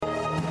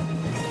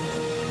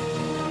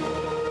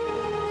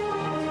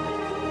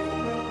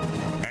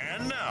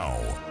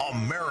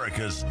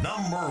America's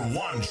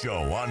 #1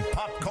 show on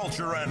pop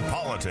culture and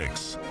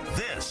politics.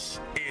 This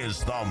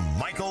is The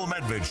Michael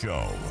Medved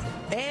Show.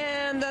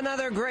 And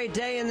another great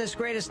day in this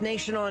greatest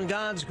nation on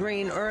God's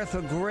green earth.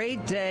 A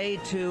great day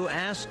to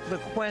ask the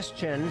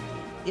question,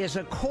 is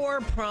a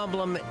core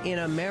problem in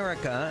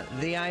America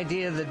the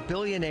idea that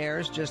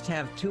billionaires just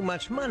have too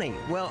much money?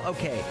 Well,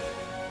 okay.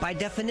 By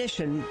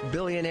definition,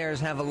 billionaires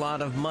have a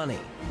lot of money,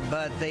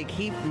 but they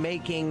keep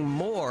making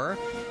more.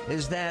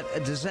 Is that a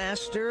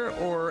disaster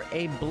or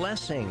a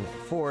blessing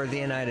for the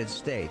United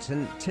States?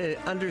 And to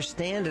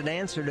understand an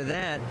answer to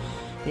that,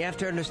 you have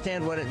to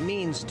understand what it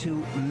means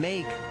to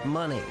make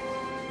money.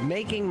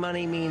 Making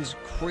money means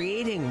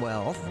creating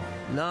wealth,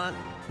 not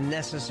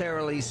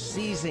necessarily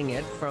seizing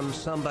it from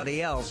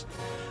somebody else.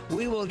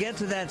 We will get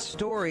to that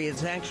story.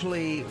 It's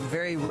actually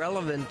very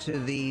relevant to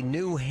the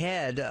new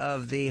head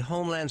of the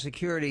Homeland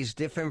Security's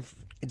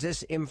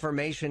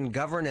Disinformation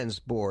Governance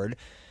Board.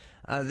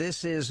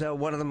 This is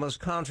one of the most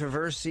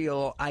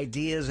controversial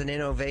ideas and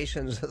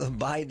innovations of the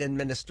Biden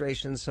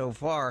administration so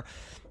far.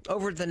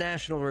 Over at the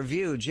National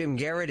Review, Jim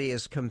Garrity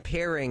is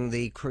comparing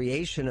the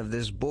creation of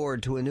this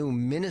board to a new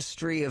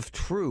Ministry of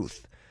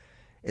Truth.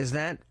 Is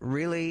that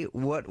really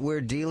what we're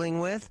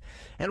dealing with?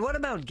 And what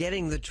about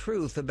getting the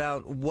truth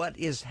about what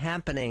is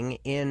happening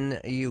in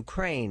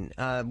Ukraine?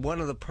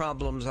 One of the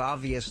problems,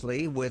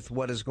 obviously, with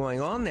what is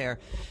going on there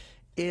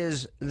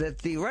is that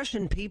the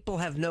Russian people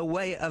have no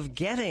way of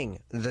getting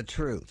the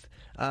truth.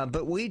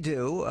 But we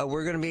do.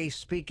 We're going to be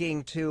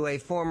speaking to a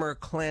former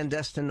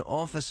clandestine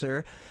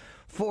officer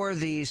for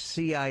the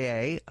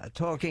CIA,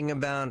 talking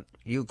about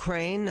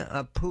Ukraine,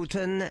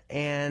 Putin,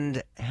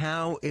 and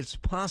how it's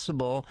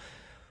possible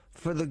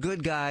for the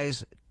good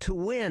guys to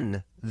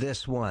win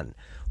this one.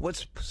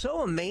 What's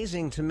so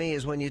amazing to me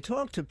is when you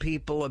talk to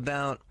people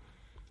about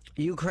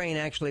Ukraine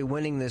actually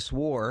winning this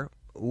war,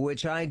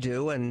 which I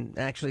do, and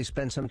actually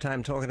spent some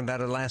time talking about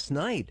it last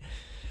night,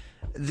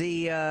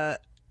 the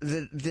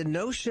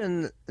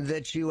notion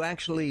that you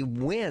actually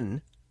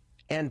win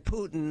and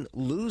Putin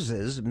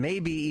loses,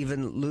 maybe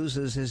even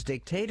loses his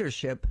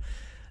dictatorship,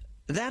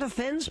 that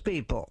offends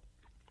people.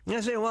 I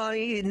say, well,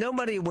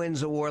 nobody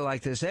wins a war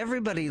like this.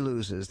 Everybody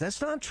loses. That's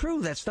not true.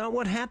 That's not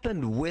what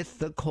happened with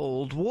the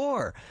Cold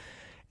War.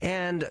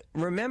 And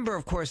remember,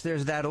 of course,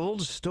 there's that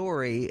old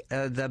story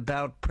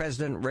about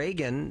President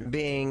Reagan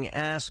being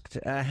asked,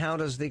 how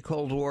does the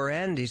Cold War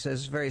end? He says,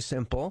 it's very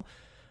simple.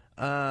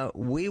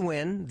 We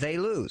win, they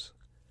lose.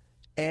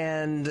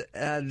 And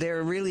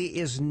there really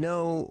is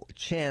no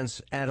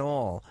chance at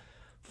all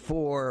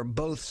for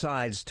both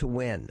sides to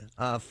win,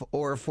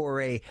 or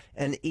for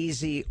an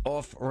easy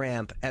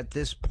off-ramp at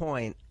this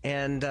point.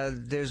 And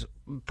there's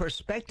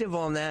perspective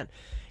on that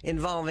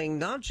involving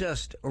not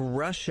just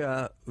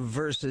Russia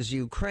versus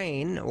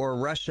Ukraine or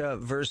Russia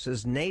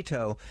versus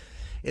NATO.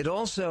 It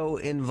also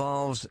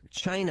involves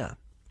China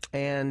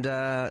and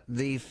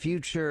the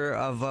future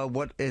of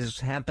what is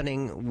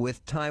happening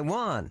with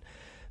Taiwan,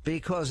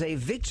 because a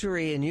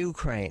victory in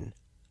Ukraine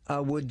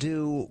would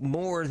do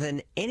more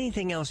than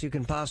anything else you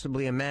can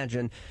possibly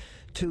imagine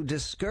to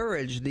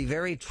discourage the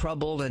very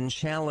troubled and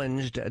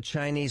challenged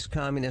Chinese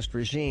communist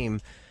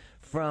regime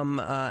from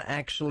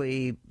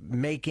actually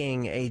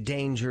making a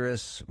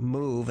dangerous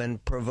move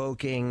and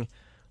provoking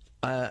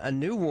a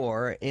new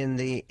war in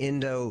the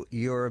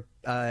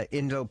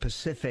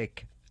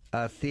Indo-Pacific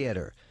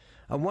theater.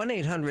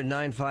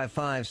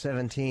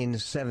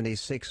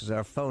 1-800-955-1776 is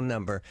our phone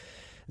number.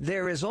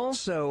 There is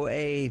also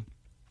a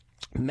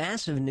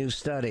massive new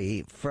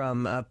study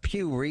from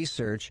Pew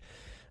Research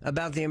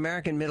about the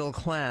American middle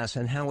class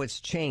and how it's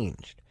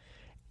changed.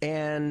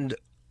 And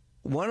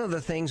one of the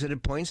things that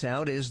it points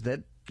out is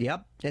that,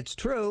 yep, it's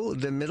true,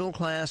 the middle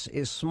class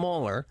is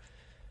smaller,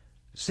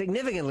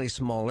 significantly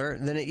smaller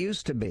than it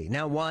used to be.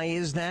 Now, why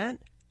is that?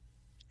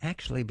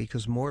 Actually,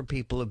 because more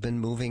people have been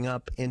moving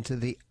up into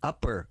the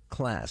upper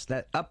class.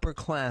 That upper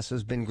class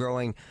has been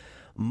growing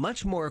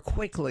much more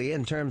quickly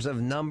in terms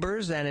of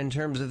numbers and in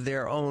terms of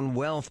their own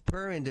wealth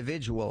per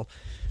individual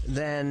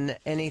than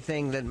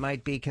anything that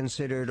might be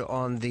considered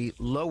on the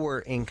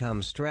lower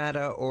income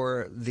strata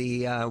or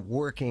the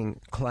working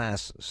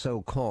class,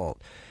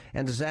 so-called.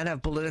 And does that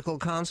have political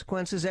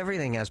consequences?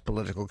 Everything has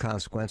political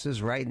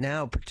consequences right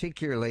now,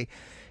 particularly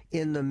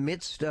in the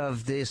midst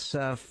of this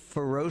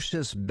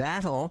ferocious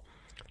battle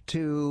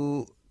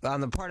on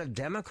the part of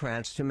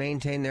Democrats to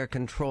maintain their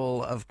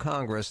control of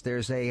Congress.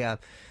 There's a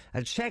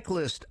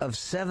checklist of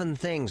 7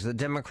 things the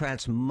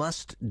Democrats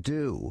must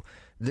do,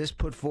 this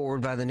put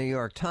forward by the New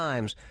York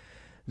Times,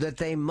 that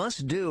they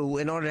must do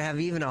in order to have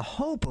even a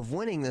hope of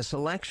winning this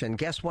election.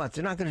 Guess what?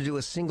 They're not going to do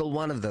a single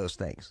one of those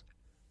things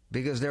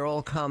because they're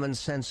all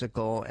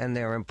commonsensical and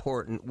they're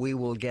important. We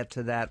will get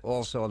to that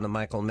also on the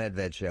Michael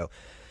Medved Show.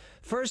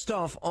 First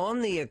off,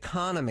 on the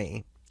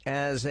economy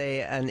as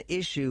an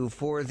issue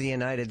for the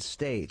United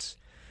States,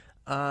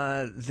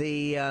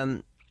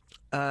 the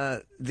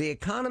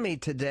economy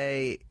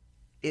today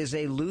is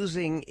a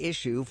losing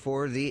issue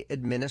for the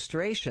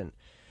administration.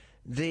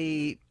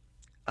 The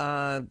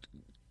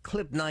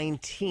clip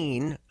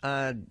 19,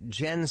 Jen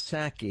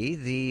Psaki,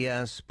 the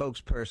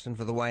spokesperson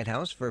for the White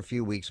House for a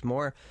few weeks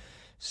more,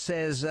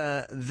 says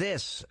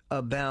this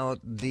about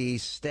the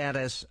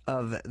status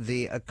of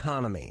the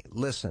economy.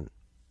 Listen.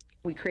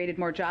 We created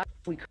more jobs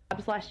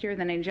last year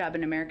than any job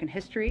in American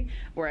history.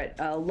 We're at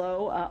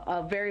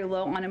a very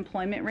low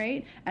unemployment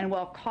rate. And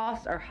while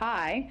costs are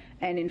high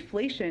and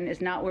inflation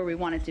is not where we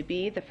want it to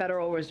be, the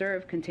Federal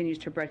Reserve continues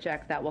to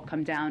project that will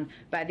come down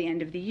by the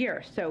end of the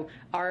year. So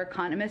our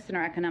economists and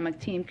our economic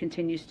team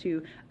continues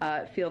to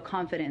feel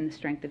confident in the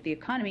strength of the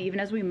economy, even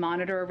as we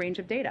monitor a range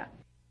of data.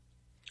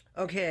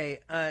 Okay,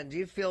 do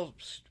you feel,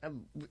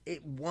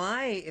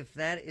 why, if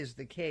that is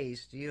the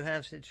case, do you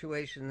have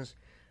situations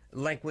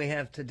like we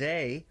have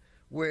today,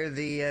 where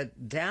the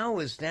Dow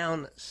is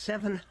down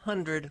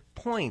 700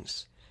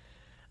 points?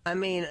 I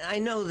mean, I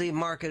know the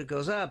market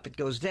goes up, it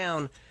goes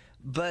down,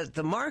 but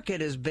the market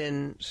has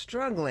been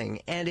struggling.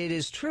 And it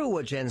is true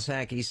what Jen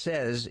Psaki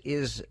says,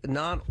 is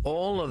not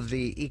all of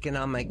the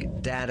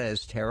economic data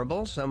is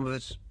terrible. Some of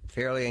it's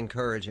fairly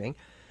encouraging.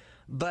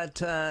 But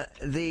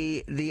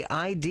the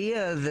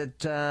idea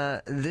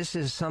that this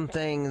is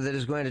something that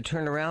is going to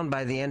turn around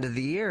by the end of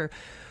the year,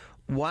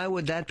 why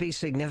would that be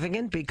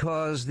significant?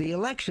 Because the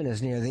election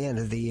is near the end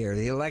of the year.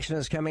 The election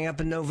is coming up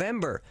in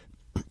November.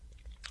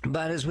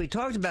 But as we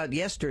talked about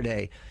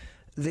yesterday,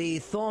 the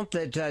thought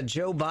that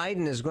Joe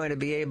Biden is going to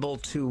be able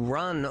to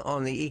run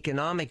on the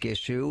economic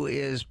issue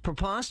is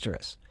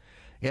preposterous.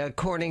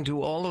 According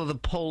to all of the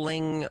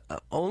polling,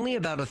 only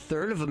about a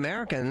third of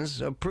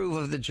Americans approve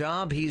of the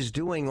job he's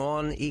doing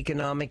on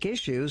economic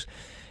issues.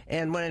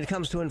 And when it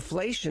comes to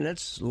inflation,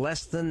 it's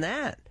less than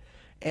that.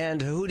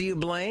 And who do you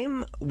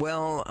blame?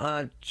 Well,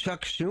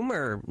 Chuck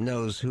Schumer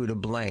knows who to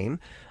blame.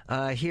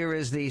 Here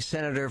is the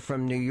senator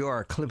from New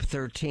York, clip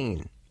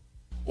 13.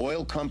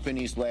 Oil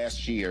companies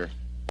last year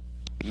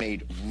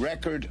made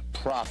record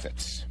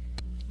profits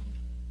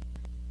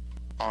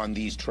on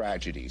these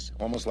tragedies,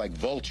 almost like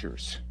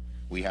vultures.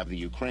 We have the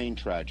Ukraine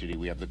tragedy,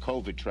 we have the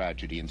COVID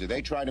tragedy, and do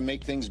they try to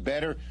make things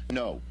better?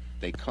 No,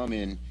 they come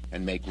in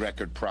and make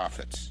record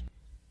profits.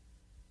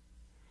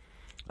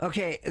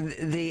 Okay,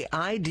 the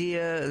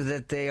idea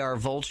that they are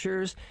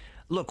vultures.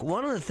 Look,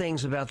 one of the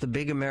things about the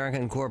big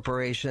American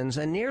corporations,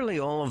 and nearly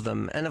all of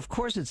them, and of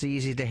course it's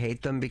easy to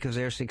hate them because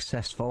they're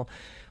successful,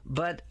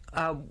 but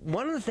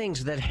one of the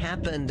things that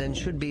happened and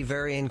should be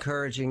very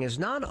encouraging is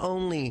not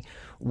only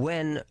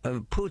when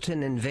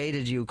Putin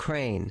invaded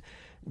Ukraine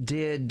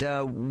did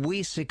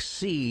we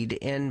succeed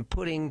in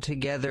putting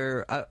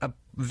together a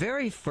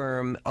very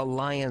firm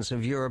alliance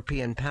of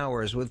European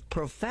powers with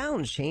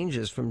profound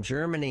changes from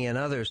Germany and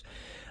others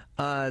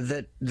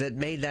that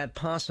made that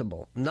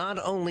possible. Not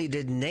only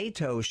did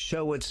NATO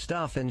show its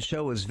stuff and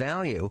show its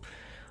value,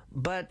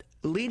 but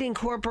leading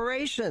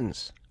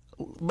corporations,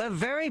 but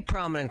very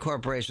prominent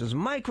corporations,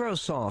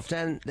 Microsoft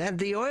and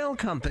the oil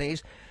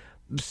companies,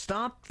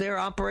 stopped their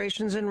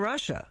operations in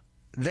Russia.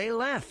 They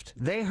left.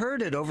 They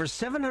heard it. Over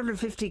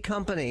 750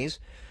 companies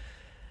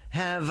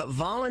have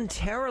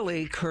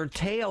voluntarily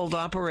curtailed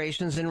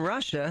operations in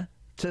Russia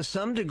to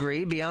some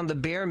degree beyond the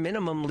bare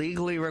minimum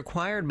legally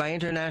required by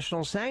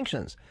international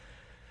sanctions.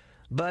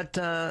 But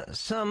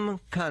some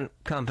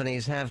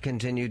companies have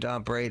continued to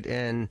operate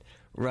in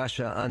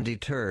Russia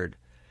undeterred.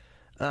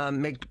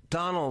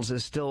 McDonald's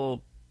is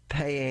still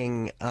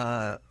paying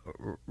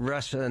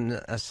Russian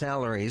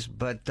salaries,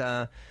 but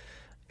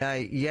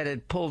yet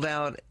it pulled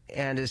out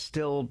and is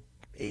still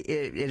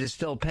it is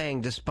still paying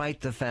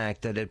despite the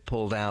fact that it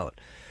pulled out.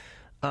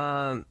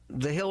 The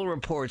Hill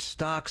reports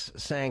stocks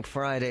sank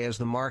Friday as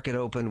the market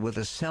opened with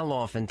a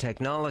sell-off in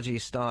technology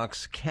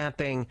stocks,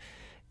 capping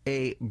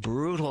a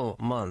brutal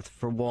month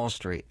for Wall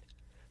Street.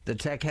 The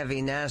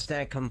tech-heavy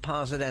NASDAQ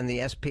Composite and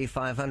the SP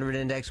 500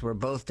 index were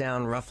both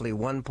down roughly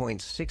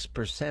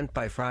 1.6%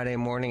 by Friday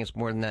morning. It's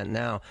more than that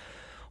now.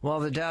 While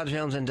the Dow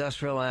Jones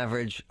Industrial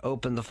Average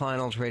opened the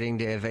final trading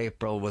day of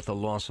April with a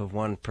loss of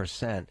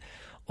 1%.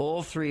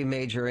 All three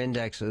major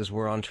indexes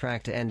were on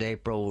track to end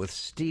April with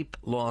steep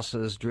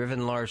losses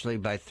driven largely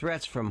by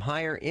threats from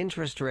higher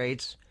interest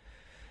rates,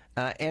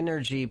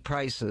 energy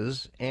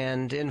prices,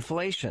 and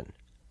inflation.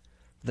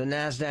 The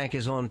NASDAQ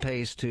is on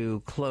pace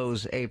to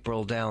close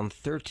April down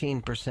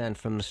 13%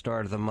 from the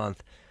start of the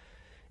month.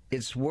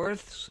 Its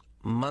worst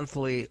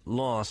monthly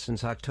loss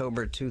since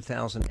October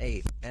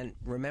 2008. And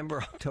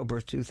remember October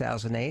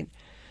 2008?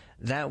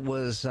 That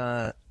was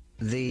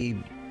the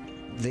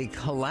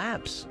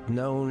collapse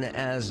known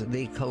as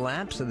the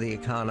collapse of the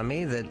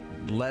economy that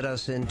led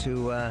us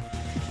into a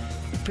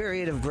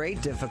period of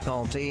great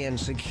difficulty and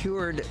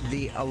secured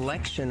the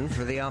election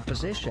for the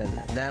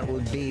opposition. That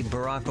would be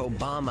Barack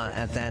Obama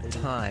at that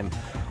time.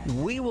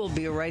 We will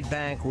be right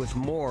back with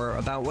more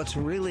about what's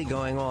really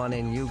going on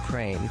in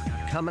Ukraine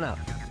coming up.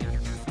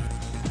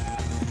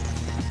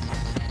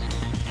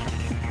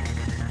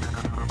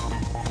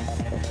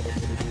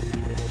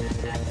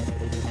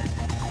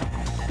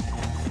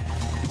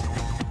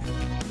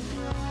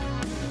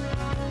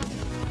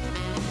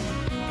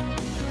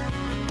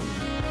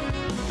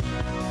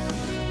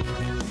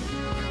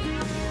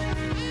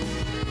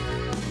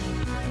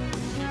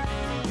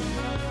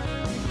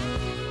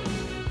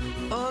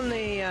 on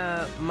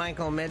the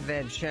Michael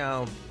Medved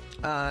show,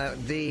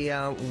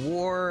 the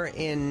war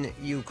in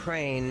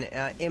Ukraine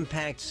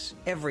impacts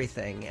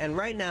everything. And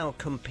right now,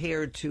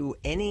 compared to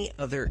any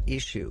other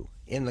issue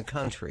in the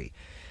country,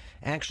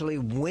 actually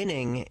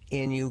winning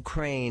in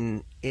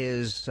Ukraine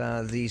is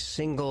the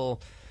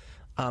single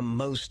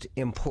most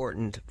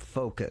important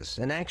focus.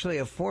 And actually,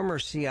 a former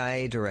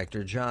CIA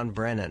director, John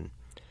Brennan,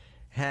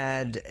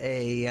 had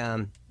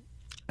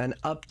an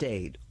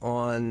update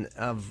on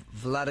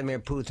Vladimir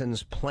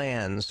Putin's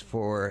plans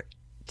for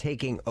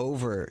taking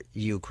over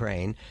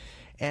Ukraine.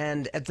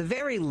 And at the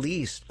very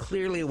least,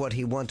 clearly what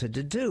he wanted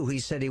to do, he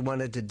said he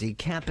wanted to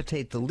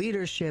decapitate the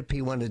leadership,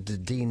 he wanted to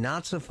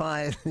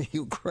denazify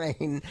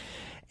Ukraine,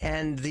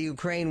 and the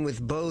Ukraine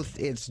with both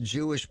its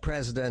Jewish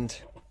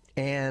president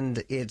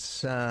and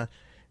its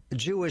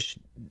Jewish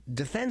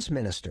defense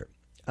minister,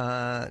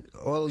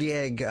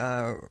 Oleg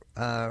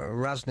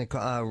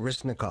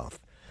Reznikov.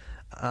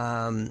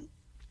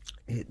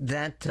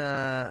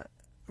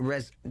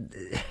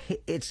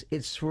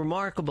 It's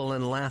remarkable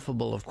and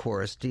laughable, of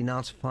course,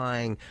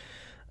 denazifying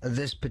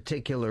this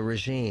particular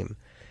regime.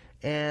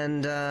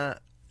 And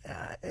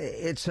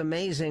it's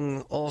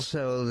amazing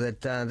also that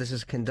this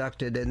is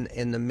conducted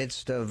in the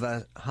midst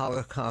of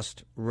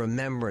Holocaust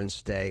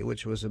Remembrance Day,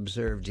 which was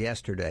observed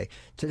yesterday.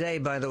 Today,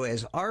 by the way,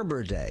 is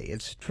Arbor Day.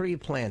 It's Tree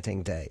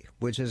Planting Day,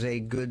 which is a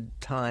good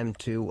time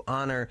to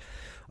honor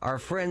our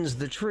friends,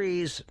 the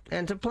trees,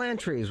 and to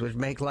plant trees, which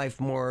make life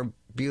more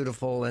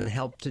beautiful and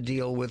help to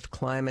deal with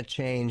climate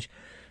change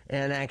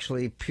and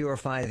actually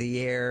purify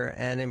the air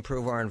and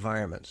improve our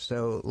environment.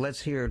 So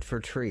let's hear it for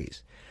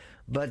trees.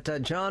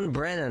 But John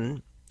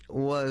Brennan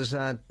was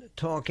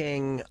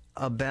talking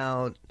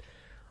about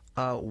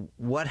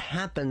what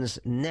happens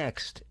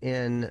next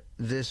in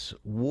this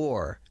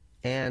war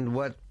and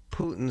what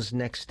Putin's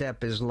next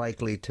step is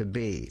likely to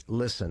be.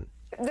 Listen.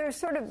 There's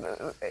sort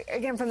of,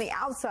 again, from the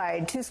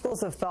outside, two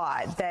schools of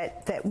thought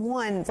that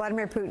one,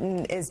 Vladimir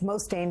Putin is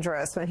most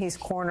dangerous when he's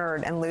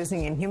cornered and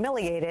losing and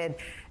humiliated.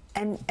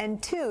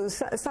 And two,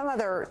 some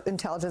other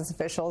intelligence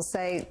officials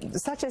say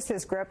such is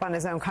his grip on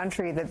his own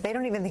country that they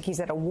don't even think he's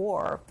at a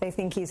war. They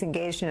think he's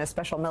engaged in a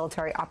special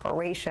military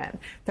operation.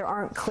 There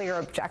aren't clear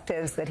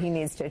objectives that he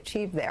needs to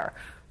achieve there.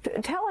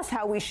 Tell us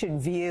how we should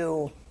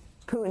view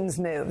Putin's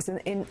moves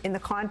in the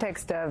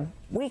context of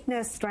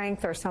weakness,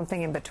 strength, or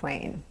something in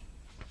between.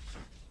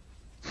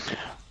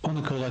 Well,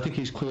 Nicole, I think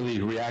he's clearly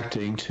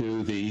reacting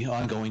to the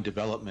ongoing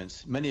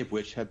developments, many of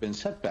which have been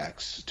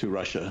setbacks to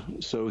Russia.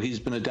 So he's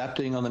been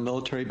adapting on the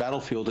military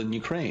battlefield in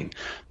Ukraine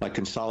by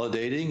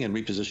consolidating and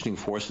repositioning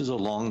forces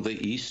along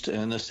the east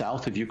and the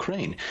south of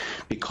Ukraine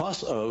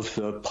because of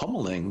the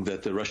pummeling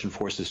that the Russian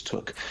forces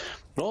took.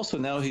 But also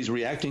now he's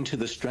reacting to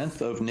the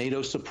strength of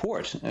NATO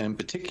support, and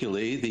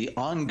particularly the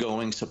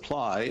ongoing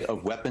supply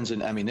of weapons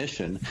and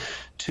ammunition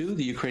to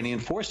the Ukrainian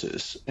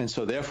forces. And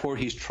so therefore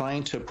he's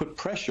trying to put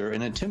pressure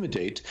and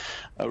intimidate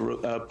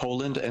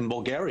Poland and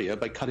Bulgaria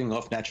by cutting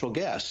off natural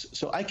gas.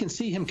 So I can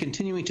see him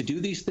continuing to do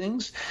these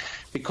things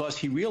because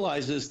he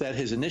realizes that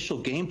his initial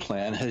game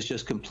plan has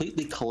just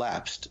completely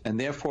collapsed, and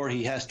therefore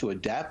he has to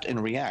adapt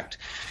and react.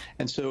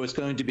 And so it's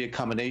going to be a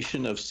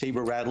combination of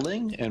saber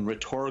rattling and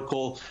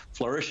rhetorical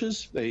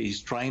flourishes.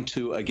 He's trying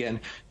to, again,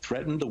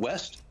 threaten the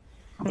West,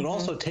 but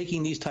also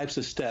taking these types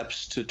of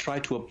steps to try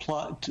to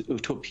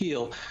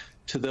appeal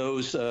to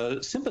those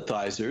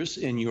sympathizers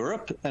in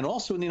Europe and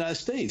also in the United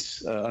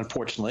States,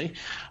 unfortunately,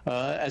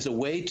 as a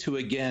way to,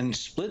 again,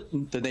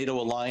 split the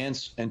NATO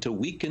alliance and to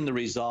weaken the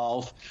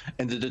resolve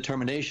and the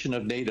determination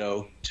of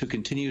NATO to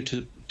continue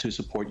to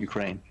support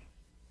Ukraine.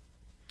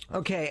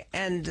 Okay,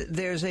 and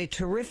there's a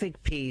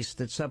terrific piece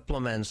that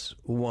supplements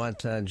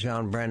what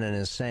John Brennan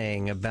is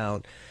saying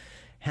about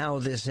how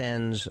this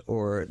ends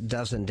or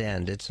doesn't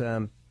end. It's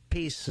a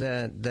piece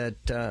that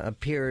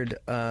appeared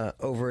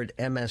over at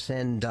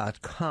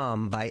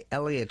MSN.com by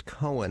Elliot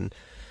Cohen,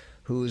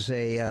 who's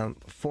a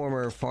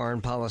former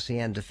foreign policy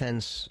and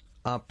defense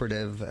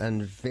operative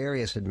in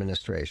various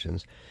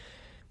administrations.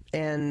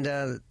 And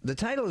the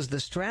title is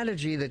The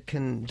Strategy That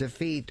Can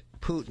Defeat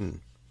Putin.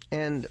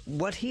 And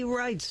what he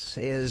writes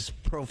is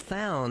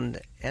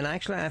profound, and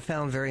actually I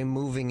found very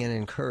moving and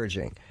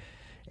encouraging.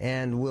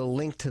 And we'll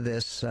link to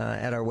this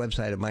at our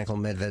website at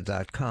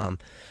michaelmedved.com.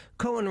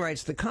 Cohen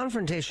writes, the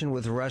confrontation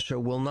with Russia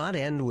will not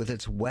end with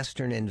its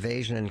Western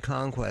invasion and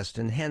conquest,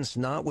 and hence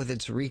not with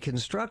its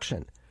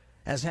reconstruction,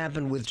 as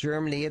happened with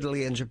Germany,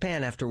 Italy, and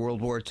Japan after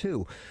World War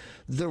II.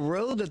 The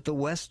road that the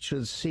West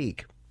should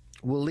seek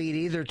will lead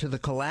either to the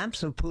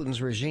collapse of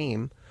Putin's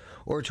regime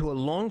or to a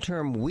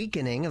long-term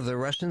weakening of the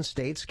Russian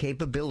state's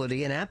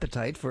capability and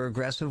appetite for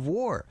aggressive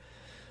war.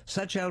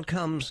 Such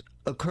outcomes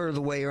occur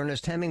the way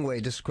Ernest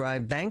Hemingway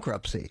described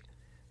bankruptcy.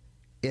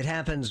 It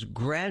happens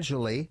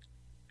gradually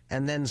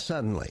and then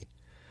suddenly.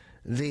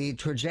 The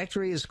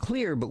trajectory is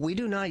clear, but we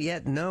do not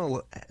yet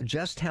know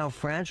just how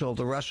fragile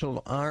the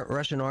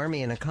Russian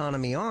army and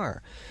economy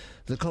are.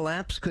 The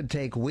collapse could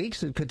take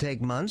weeks, it could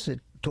take months,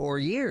 or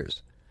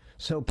years.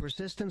 So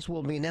persistence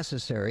will be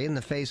necessary in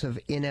the face of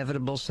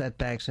inevitable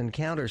setbacks and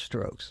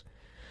counterstrokes.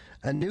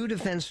 A new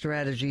defense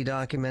strategy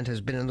document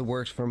has been in the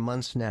works for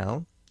months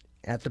now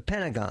at the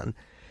Pentagon,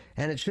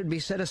 and it should be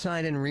set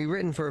aside and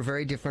rewritten for a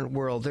very different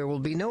world. There will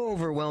be no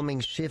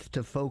overwhelming shift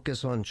to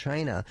focus on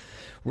China.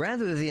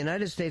 Rather, the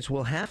United States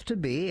will have to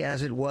be,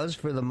 as it was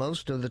for the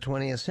most of the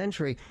 20th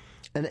century,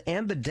 an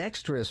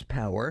ambidextrous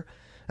power,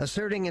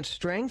 asserting its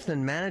strength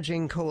and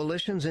managing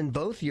coalitions in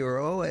both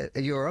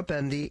Europe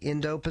and the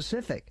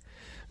Indo-Pacific.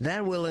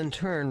 That will in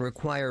turn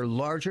require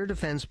larger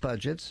defense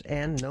budgets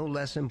and, no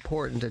less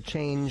important, a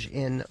change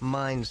in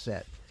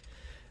mindset.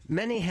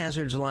 Many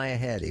hazards lie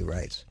ahead, he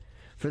writes,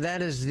 for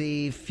that is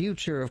the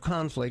future of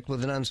conflict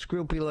with an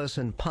unscrupulous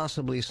and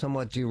possibly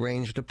somewhat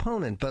deranged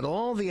opponent. But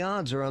all the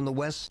odds are on the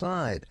West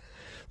side.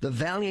 The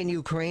valiant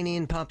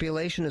Ukrainian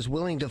population is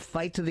willing to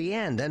fight to the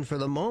end, and for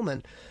the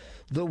moment,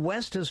 the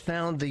West has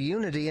found the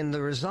unity and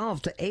the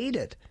resolve to aid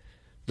it.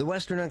 The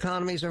Western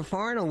economies are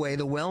far and away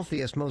the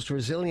wealthiest, most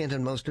resilient,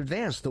 and most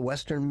advanced. The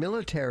Western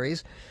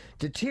militaries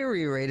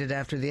deteriorated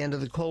after the end of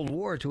the Cold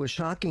War to a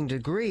shocking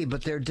degree,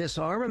 but their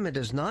disarmament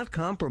is not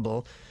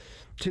comparable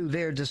to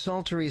their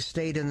desultory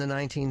state in the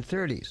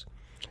 1930s.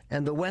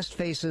 And the West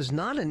faces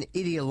not an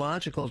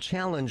ideological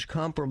challenge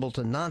comparable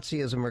to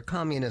Nazism or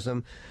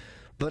communism,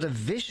 but a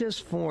vicious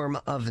form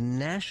of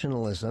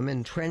nationalism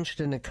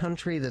entrenched in a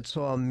country that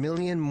saw 1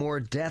 million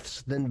more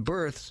deaths than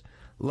births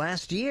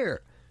last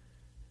year,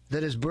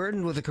 that is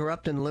burdened with a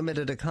corrupt and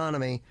limited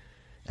economy,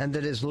 and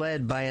that is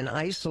led by an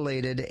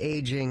isolated,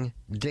 aging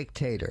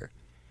dictator.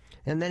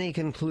 And then he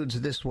concludes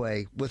this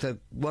way with a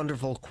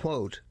wonderful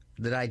quote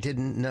that I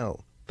didn't know,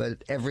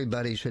 but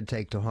everybody should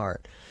take to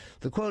heart.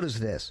 The quote is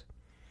this: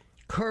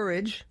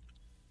 "Courage,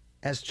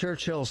 as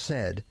Churchill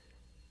said,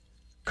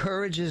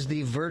 courage is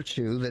the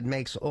virtue that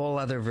makes all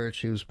other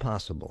virtues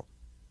possible.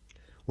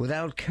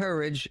 Without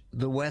courage,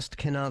 the West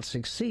cannot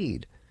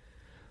succeed,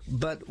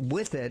 but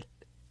with it,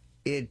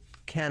 it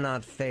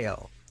cannot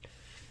fail."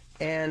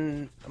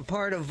 And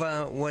part of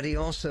what he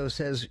also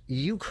says,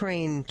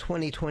 Ukraine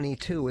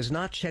 2022 is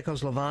not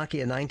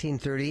Czechoslovakia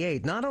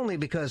 1938, not only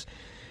because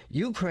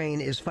Ukraine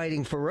is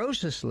fighting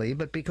ferociously,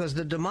 but because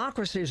the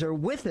democracies are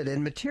with it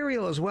in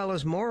material as well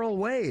as moral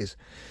ways.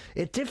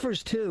 It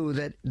differs, too,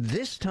 that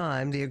this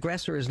time the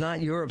aggressor is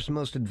not Europe's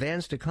most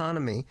advanced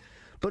economy,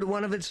 but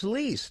one of its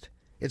least.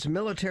 Its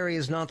military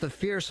is not the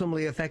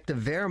fearsomely effective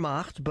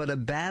Wehrmacht, but a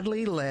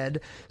badly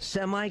led,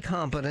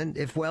 semi-competent,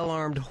 if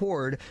well-armed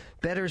horde,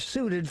 better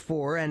suited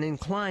for and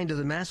inclined to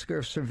the massacre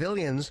of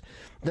civilians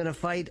than a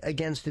fight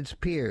against its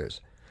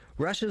peers.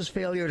 Russia's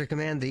failure to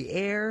command the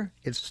air,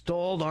 its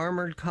stalled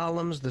armored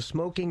columns, the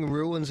smoking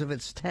ruins of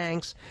its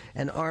tanks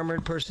and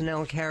armored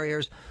personnel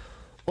carriers,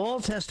 all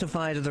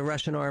testify to the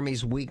Russian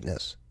army's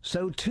weakness.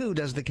 So, too,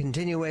 does the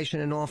continuation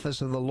in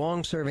office of the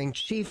long-serving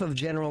Chief of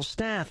General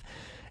Staff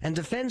and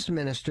Defense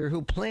Minister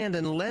who planned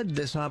and led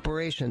this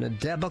operation, a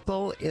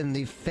debacle in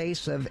the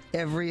face of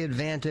every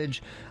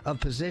advantage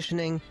of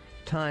positioning,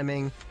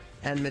 timing,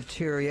 and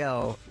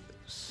materiel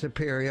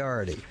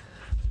superiority.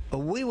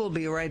 We will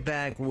be right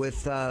back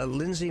with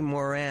Lindsay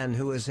Moran,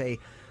 who is a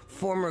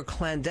former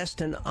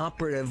clandestine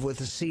operative with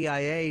the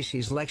CIA.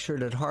 She's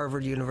lectured at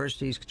Harvard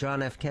University's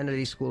John F.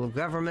 Kennedy School of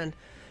Government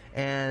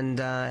and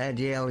at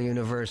Yale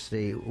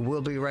University.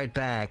 We'll be right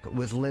back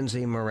with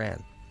Lindsay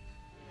Moran.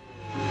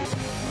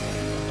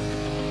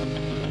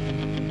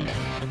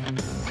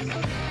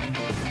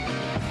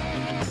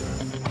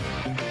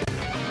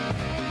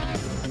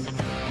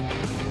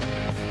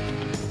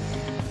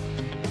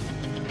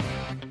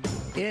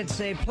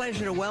 It's a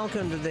pleasure to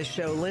welcome to this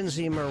show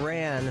Lindsay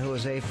Moran, who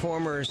is a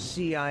former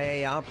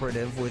CIA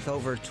operative with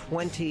over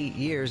 20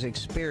 years'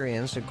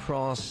 experience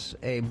across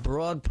a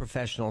broad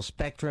professional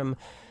spectrum,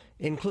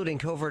 including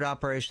covert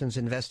operations,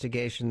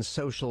 investigations,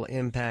 social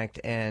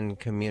impact, and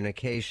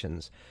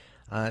communications.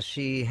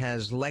 She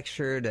has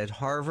lectured at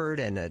Harvard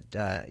and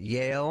at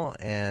Yale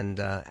and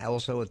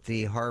also at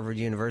the Harvard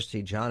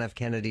University John F.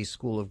 Kennedy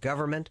School of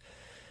Government.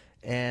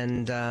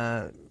 And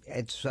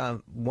it's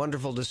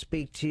wonderful to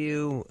speak to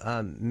you,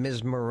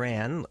 Ms.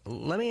 Moran.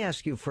 Let me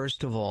ask you,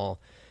 first of all,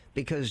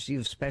 because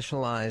you've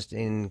specialized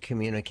in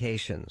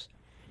communications,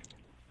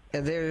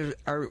 there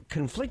are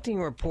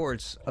conflicting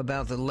reports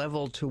about the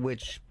level to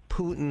which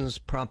Putin's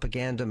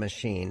propaganda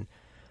machine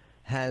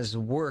has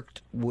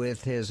worked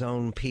with his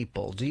own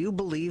people. Do you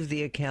believe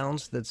the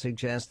accounts that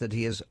suggest that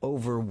he is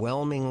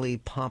overwhelmingly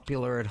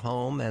popular at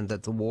home and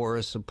that the war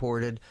is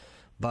supported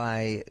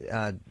by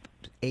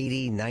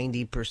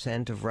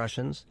 80-90% of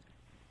Russians?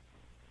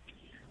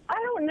 I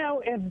don't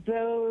know if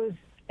those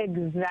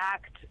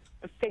exact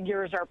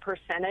figures or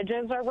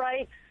percentages are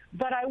right,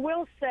 but I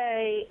will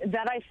say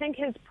that I think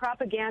his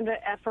propaganda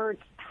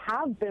efforts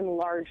have been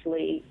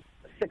largely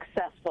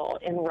successful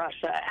in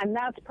Russia, and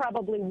that's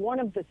probably one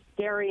of the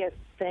scariest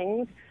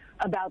things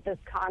about this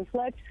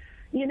conflict.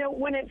 You know,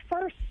 when it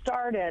first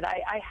started,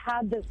 I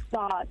had this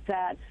thought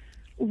that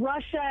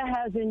Russia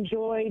has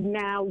enjoyed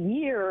now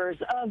years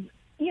of,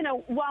 you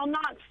know, while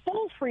not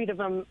full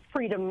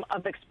freedom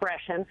of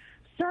expression,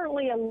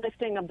 certainly a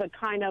lifting of the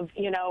kind of,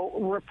 you know,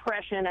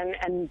 repression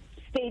and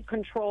state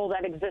control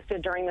that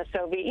existed during the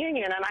Soviet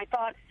Union. And I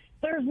thought,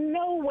 There's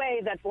no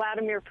way that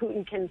Vladimir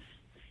Putin can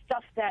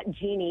stuff that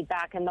genie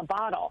back in the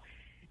bottle.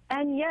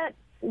 And yet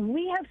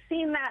we have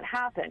seen that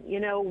happen. You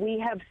know, we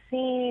have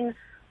seen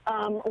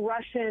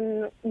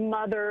Russian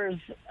mothers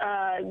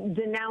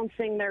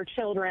denouncing their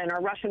children,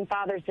 or Russian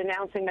fathers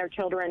denouncing their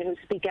children who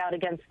speak out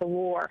against the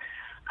war.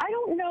 I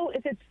don't know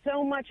if it's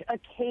so much a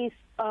case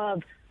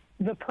of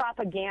the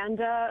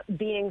propaganda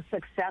being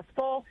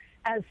successful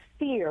as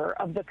fear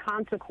of the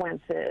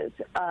consequences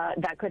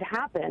that could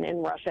happen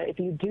in Russia if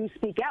you do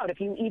speak out, if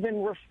you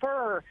even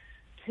refer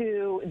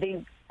to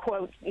the,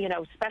 quote, you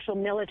know, special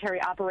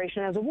military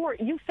operation as a war.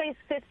 You face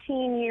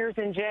 15 years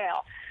in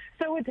jail.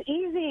 So it's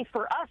easy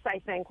for us, I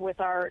think,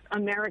 with our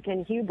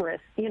American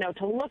hubris, you know,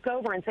 to look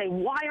over and say,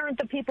 why aren't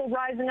the people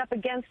rising up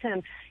against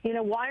him? You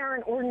know, why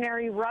aren't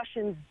ordinary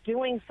Russians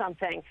doing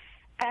something?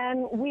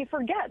 And we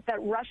forget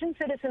that Russian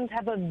citizens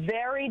have a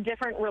very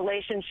different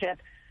relationship,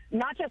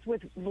 not just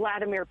with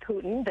Vladimir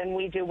Putin than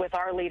we do with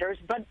our leaders,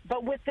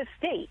 but with the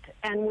state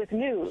and with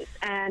news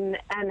and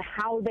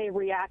how they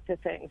react to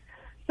things.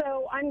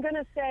 So I'm going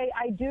to say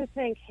I do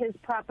think his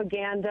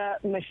propaganda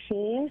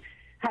machine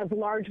has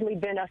largely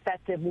been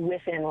effective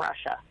within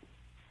Russia.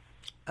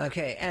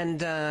 Okay,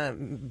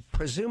 and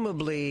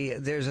presumably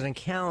there's an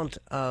account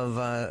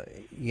of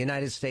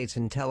United States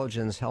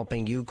intelligence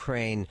helping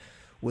Ukraine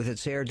with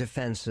its air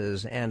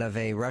defenses, and of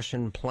a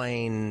Russian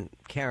plane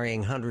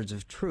carrying hundreds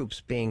of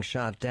troops being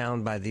shot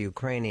down by the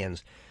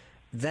Ukrainians.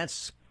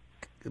 That's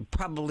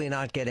probably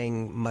not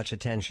getting much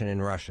attention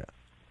in Russia.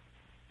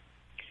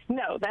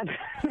 No, that's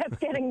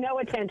getting no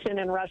attention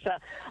in Russia.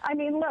 I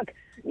mean, look,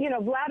 you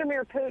know,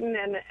 Vladimir Putin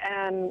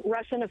and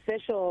Russian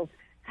officials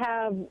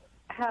have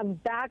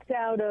backed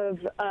out of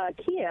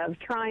Kiev,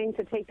 trying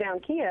to take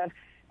down Kiev,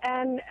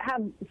 and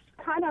have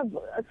kind of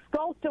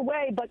skulked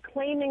away, but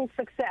claiming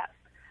success.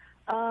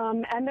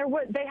 And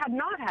they had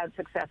not had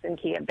success in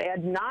Kiev. They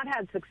had not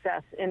had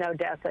success in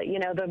Odessa. You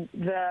know,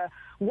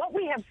 what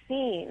we have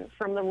seen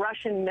from the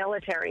Russian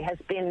military has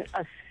been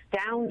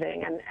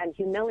astounding and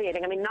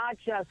humiliating. I mean, not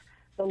just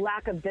the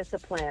lack of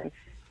discipline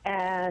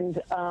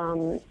and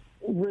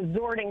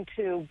resorting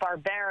to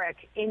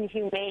barbaric,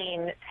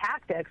 inhumane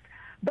tactics,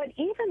 but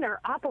even their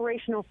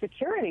operational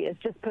security is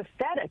just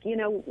pathetic. You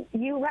know,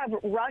 you have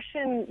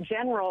Russian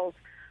generals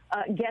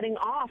getting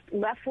off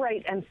left,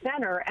 right, and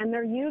center, and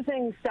they're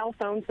using cell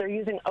phones, they're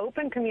using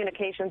open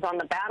communications on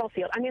the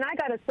battlefield. I mean, I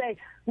got to say,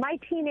 my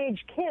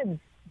teenage kids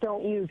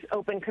don't use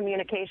open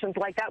communications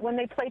like that when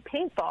they play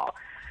paintball.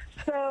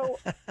 So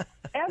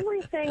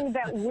everything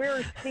that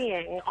we're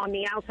seeing on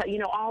the outside, you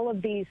know, all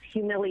of these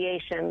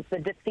humiliations, the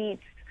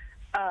defeats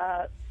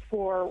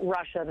for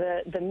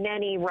Russia, the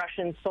many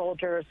Russian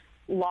soldiers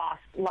lost,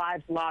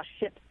 lives lost,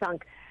 ships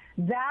sunk,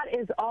 that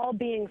is all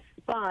being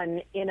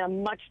spun in a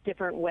much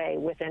different way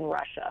within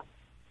Russia.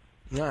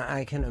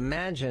 I can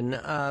imagine.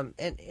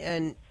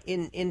 And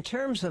in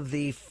terms of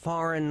the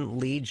Foreign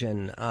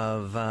Legion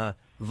of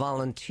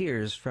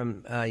volunteers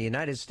from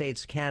United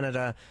States,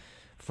 Canada,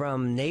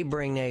 from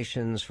neighboring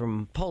nations,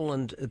 from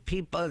Poland,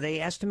 people, they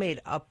estimate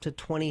up to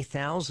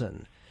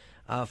 20,000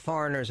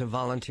 foreigners have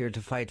volunteered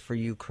to fight for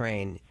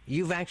Ukraine.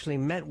 You've actually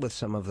met with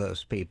some of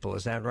those people,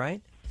 is that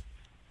right?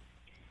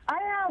 I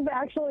have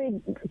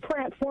actually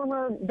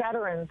former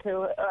veterans,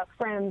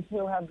 friends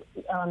who have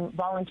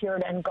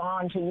volunteered and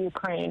gone to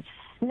Ukraine.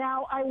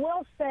 Now, I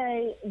will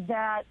say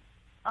that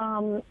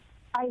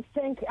I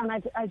think, and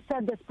I've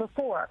said this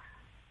before,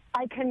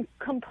 I can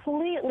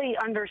completely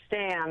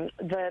understand,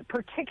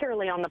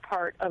 particularly on the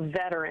part of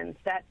veterans,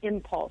 that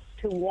impulse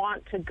to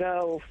want to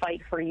go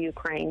fight for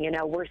Ukraine. You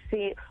know,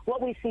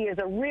 what we see is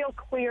a real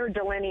clear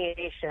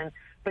delineation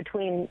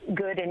between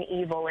good and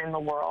evil in the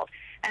world.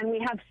 And we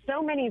have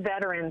so many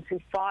veterans who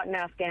fought in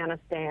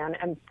Afghanistan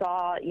and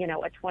saw, you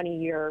know, a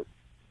 20-year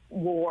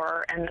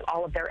war and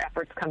all of their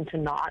efforts come to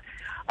naught,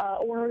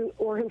 or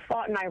who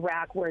fought in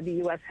Iraq, where the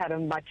U.S. had a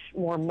much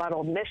more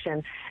muddled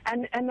mission.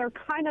 And they're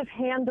kind of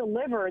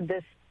hand-delivered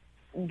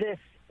this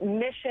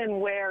mission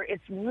where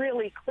it's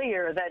really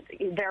clear that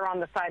they're on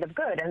the side of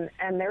good,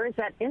 and there is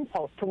that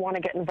impulse to want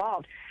to get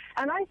involved.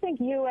 And I think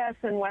U.S.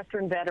 and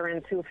Western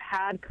veterans who've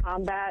had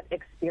combat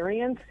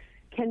experience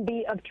can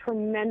be of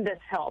tremendous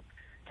help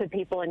to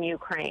people in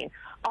Ukraine.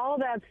 All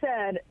that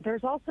said,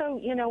 there's also,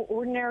 you know,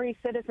 ordinary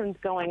citizens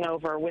going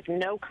over with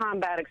no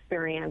combat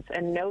experience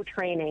and no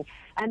training.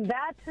 And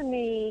that, to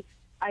me,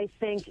 I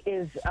think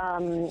is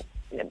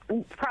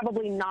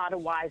probably not a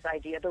wise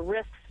idea. The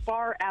risks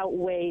far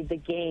outweigh the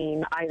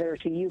gain, either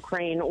to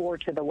Ukraine or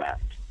to the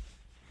West.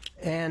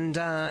 And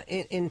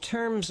in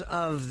terms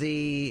of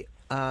the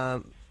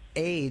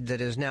aid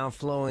that is now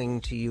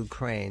flowing to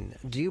Ukraine,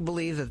 do you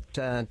believe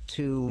that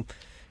to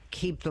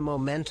keep the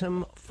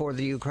momentum for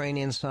the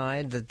Ukrainian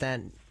side,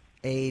 that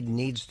aid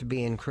needs to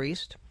be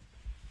increased?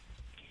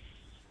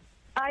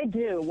 I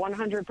do,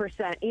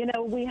 100%. You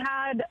know, we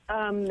had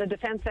the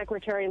Defense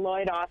Secretary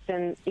Lloyd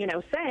Austin, you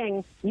know,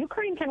 saying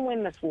Ukraine can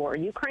win this war.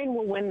 Ukraine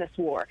will win this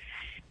war.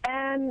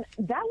 And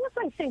that was,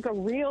 I think, a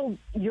real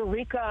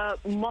eureka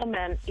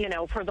moment,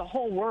 for the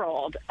whole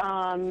world.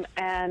 I've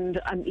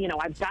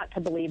got to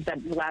believe that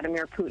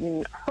Vladimir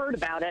Putin heard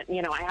about it.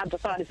 I had the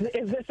thought, is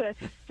this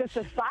just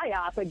a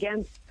psyop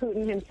against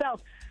Putin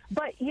himself?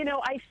 But,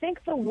 I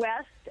think the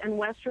West and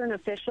Western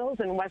officials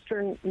and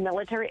Western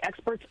military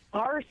experts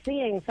are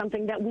seeing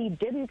something that we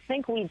didn't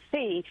think we'd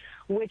see,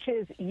 which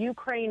is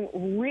Ukraine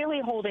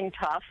really holding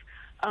tough.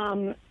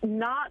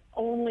 Not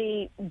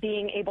only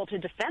being able to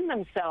defend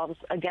themselves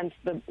against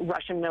the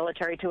Russian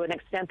military to an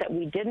extent that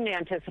we didn't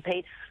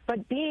anticipate,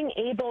 but being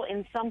able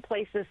in some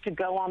places to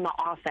go on the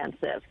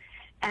offensive.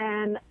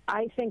 And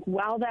I think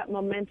while that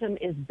momentum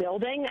is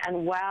building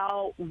and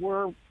while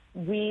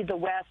we, the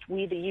West,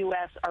 we, the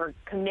U.S., are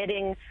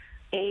committing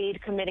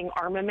aid, committing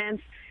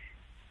armaments,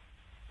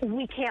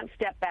 we can't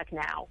step back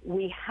now.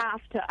 We have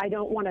to, I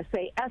don't want to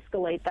say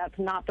escalate, that's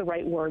not the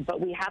right word,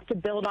 but we have to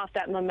build off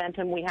that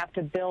momentum. We have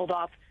to build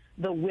off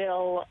the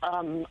will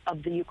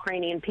of the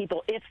Ukrainian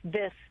people if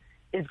this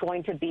is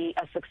going to be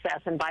a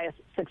success. And by a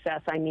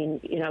success, I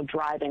mean,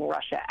 driving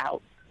Russia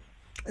out.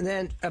 And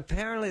then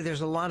apparently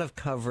there's a lot of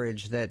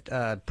coverage that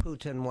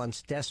Putin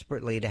wants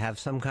desperately to have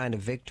some kind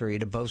of victory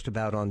to boast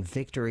about on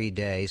Victory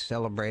Day,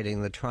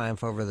 celebrating the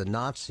triumph over the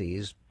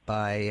Nazis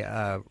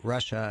by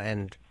Russia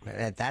and,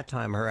 at that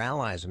time, her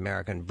allies,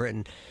 America and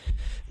Britain.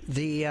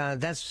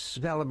 That's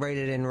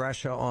celebrated in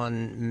Russia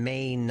on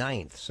May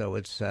 9th, so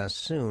it's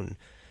soon.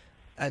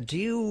 Do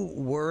you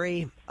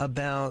worry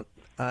about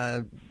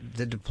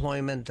the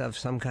deployment of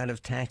some kind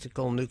of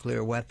tactical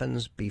nuclear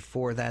weapons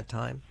before that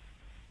time?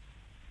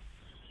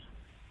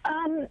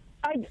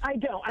 I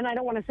don't, and I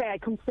don't want to say I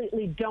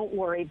completely don't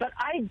worry, but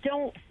I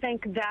don't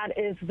think that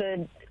is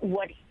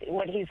what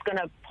he's going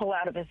to pull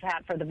out of his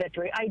hat for the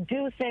victory. I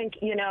do think,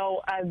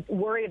 I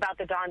worry about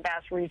the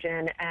Donbass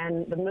region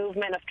and the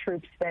movement of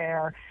troops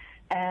there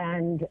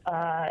and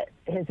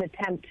his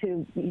attempt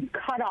to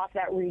cut off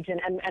that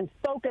region and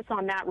focus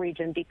on that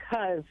region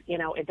because,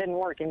 it didn't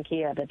work in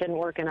Kiev, it didn't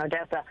work in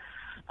Odessa.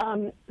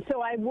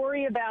 So I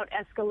worry about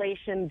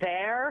escalation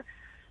there.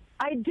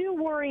 I do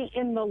worry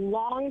in the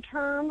long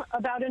term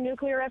about a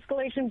nuclear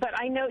escalation, but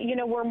I know,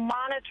 we're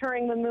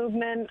monitoring the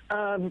movement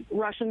of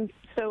Russian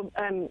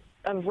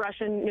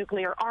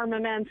nuclear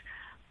armaments.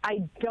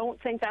 I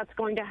don't think that's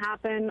going to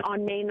happen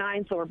on May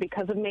 9th or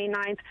because of May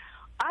 9th.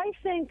 I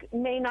think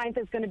May 9th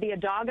is going to be a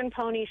dog and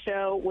pony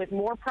show with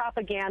more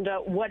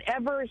propaganda.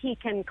 Whatever he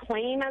can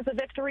claim as a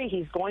victory,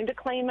 he's going to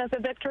claim as a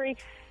victory.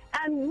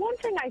 And one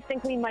thing I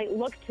think we might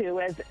look to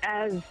as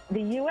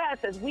the U.S.,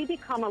 as we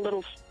become a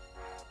little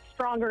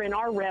stronger in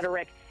our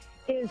rhetoric,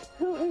 is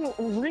Putin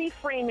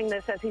reframing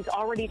this as he's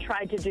already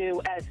tried to do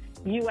as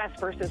U.S.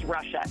 versus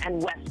Russia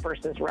and West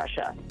versus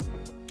Russia.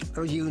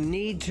 You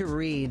need to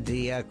read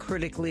the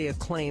critically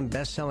acclaimed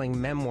best-selling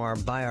memoir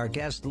by our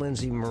guest,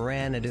 Lindsay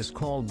Moran. It is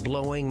called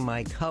Blowing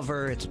My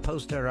Cover. It's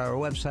posted on our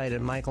website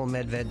at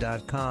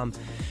michaelmedved.com.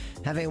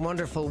 Have a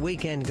wonderful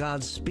weekend.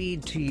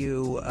 Godspeed to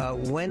you.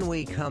 When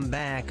we come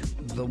back,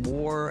 the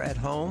war at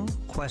home, ?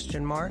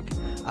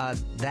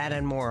 That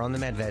and more on The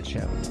Medved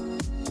Show.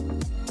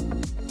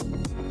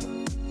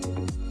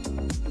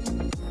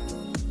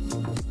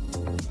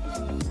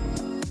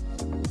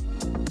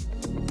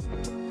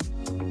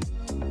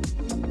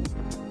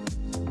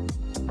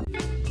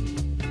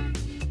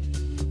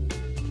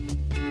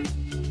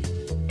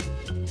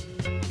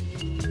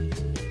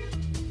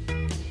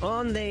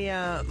 On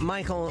the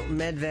Michael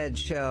Medved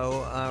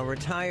Show,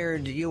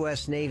 retired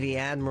U.S. Navy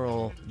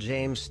Admiral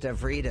James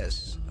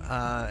Stavridis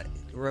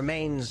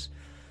remains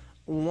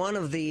one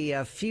of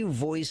the few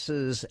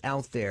voices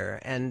out there.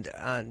 And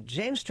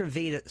James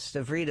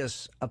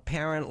Stavridis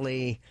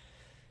apparently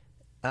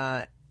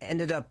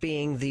ended up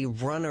being the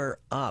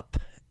runner-up,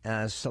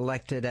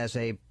 selected as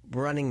a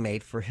running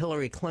mate for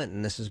Hillary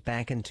Clinton. This is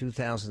back in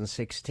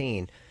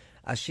 2016.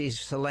 She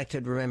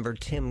selected, remember,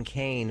 Tim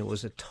Kaine, who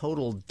was a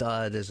total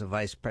dud as a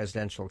vice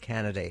presidential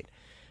candidate,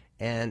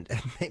 and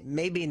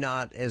maybe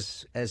not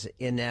as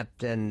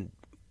inept and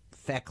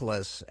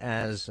feckless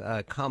as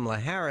Kamala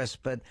Harris,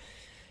 but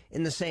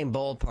in the same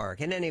ballpark.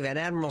 In any event,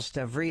 Admiral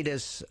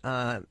Stavridis,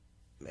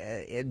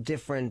 a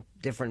different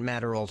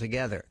matter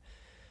altogether.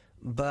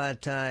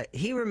 But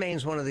he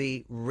remains one of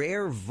the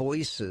rare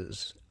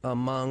voices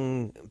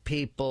among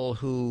people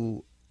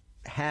who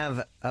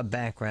have a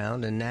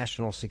background in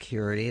national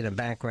security and a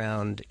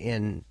background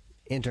in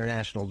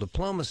international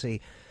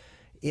diplomacy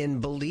in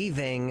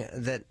believing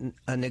that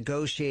a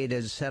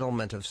negotiated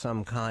settlement of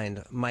some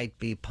kind might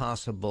be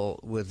possible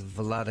with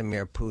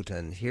Vladimir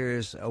Putin.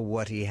 Here's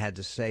what he had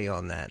to say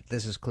on that.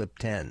 This is clip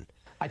 10.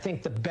 I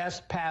think the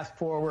best path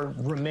forward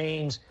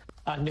remains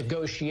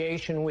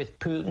negotiation with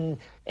Putin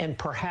and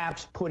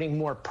perhaps putting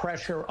more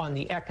pressure on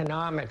the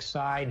economic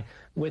side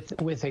with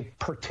a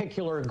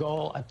particular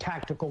goal, a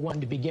tactical one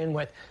to begin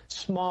with.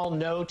 Small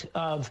note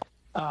of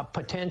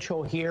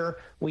potential here.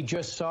 We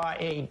just saw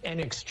an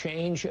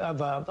exchange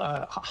of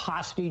a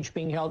hostage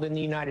being held in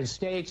the United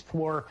States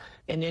for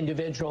an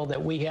individual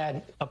that we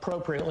had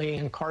appropriately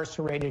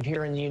incarcerated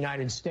here in the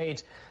United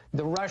States.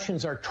 The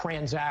Russians are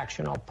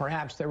transactional.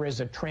 Perhaps there is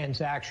a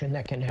transaction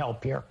that can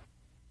help here.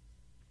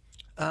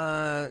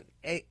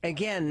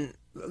 Again,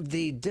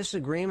 the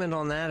disagreement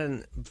on that,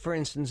 and for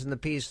instance, in the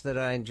piece that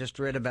I just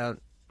read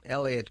about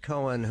Elliot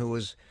Cohen, who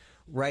was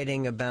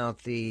writing about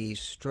the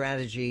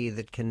strategy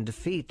that can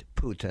defeat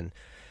Putin,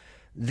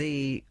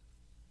 the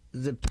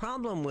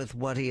problem with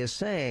what he is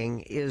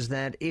saying is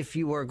that if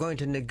you are going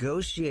to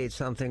negotiate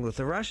something with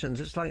the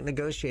Russians, it's like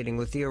negotiating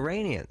with the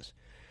Iranians.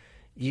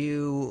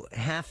 You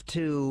have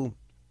to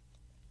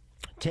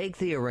take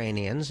the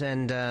Iranians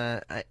and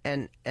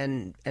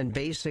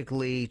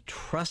basically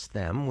trust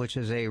them, which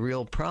is a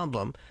real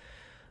problem,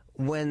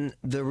 when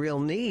the real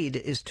need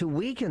is to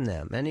weaken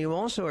them. And you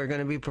also are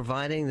going to be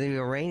providing the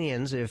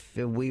Iranians, if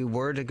we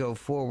were to go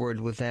forward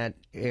with that,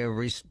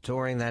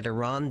 restoring that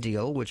Iran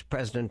deal, which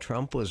President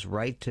Trump was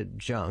right to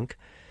junk,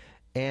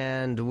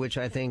 and which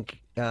I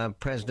think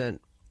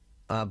President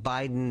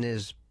Biden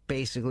is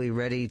basically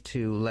ready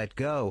to let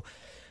go,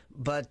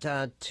 but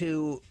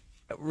to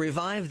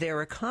revive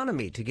their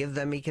economy, to give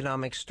them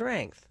economic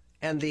strength.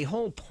 And the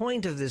whole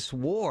point of this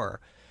war,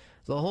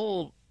 the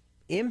whole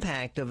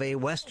impact of a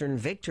Western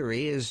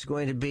victory is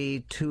going to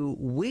be to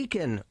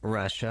weaken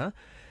Russia,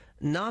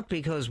 not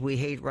because we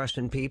hate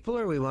Russian people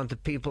or we want the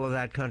people of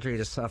that country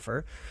to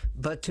suffer,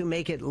 but to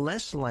make it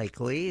less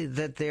likely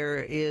that there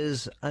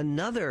is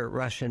another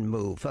Russian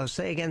move,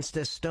 say against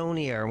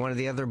Estonia or one of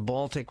the other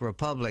Baltic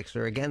republics,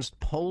 or against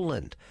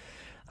Poland.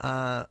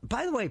 By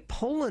the way,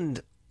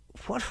 Poland,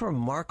 what a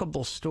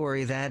remarkable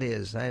story that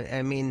is.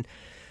 I mean,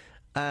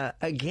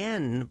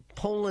 again,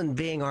 Poland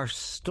being our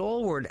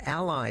stalwart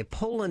ally,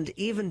 Poland,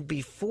 even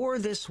before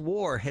this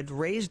war, had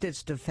raised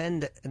its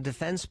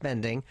defense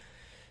spending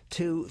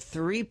to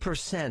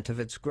 3% of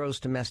its gross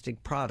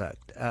domestic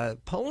product.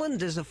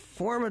 Poland is a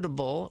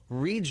formidable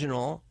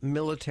regional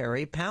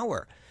military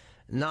power,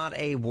 not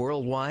a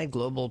worldwide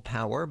global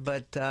power,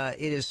 but it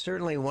is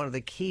certainly one of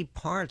the key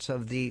parts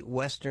of the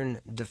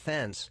Western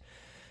defense.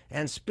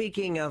 And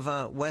speaking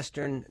of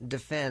Western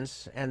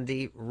defense and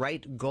the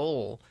right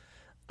goal,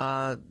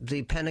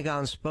 the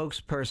Pentagon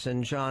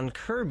spokesperson, John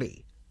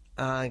Kirby,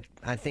 I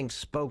think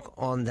spoke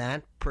on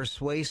that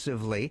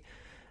persuasively,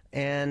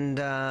 and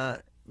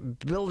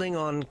building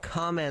on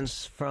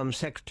comments from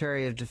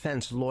Secretary of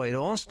Defense Lloyd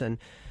Austin,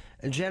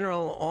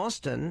 General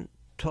Austin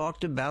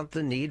talked about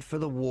the need for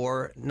the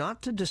war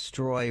not to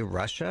destroy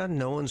Russia.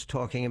 No one's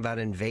talking about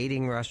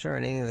invading Russia or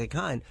anything of the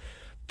kind,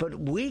 but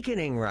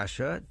weakening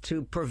Russia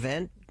to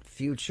prevent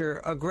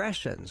future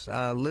aggressions.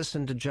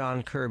 Listen to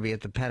John Kirby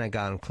at the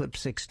Pentagon, clip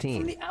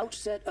 16. From the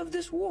outset of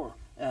this war,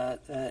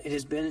 it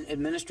has been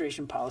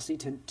administration policy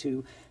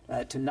to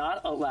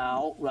not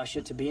allow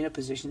Russia to be in a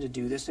position to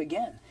do this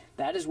again.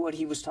 That is what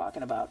he was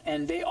talking about.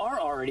 And they are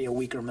already a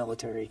weaker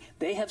military.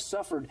 They have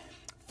suffered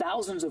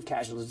thousands of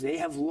casualties. They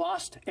have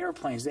lost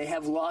airplanes. They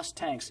have lost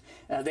tanks.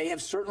 They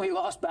have certainly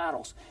lost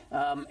battles,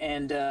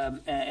 and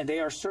they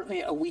are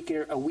certainly a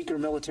weaker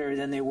military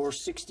than they were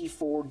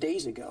 64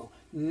 days ago.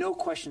 No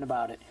question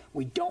about it.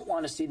 We don't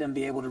want to see them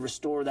be able to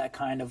restore that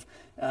kind of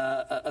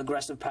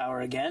aggressive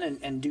power again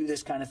and do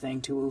this kind of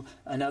thing to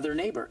another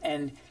neighbor.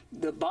 And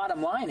the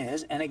bottom line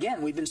is, and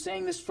again, we've been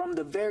saying this from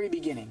the very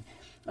beginning,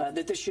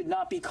 that this should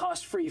not be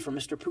cost-free for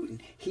Mr. Putin.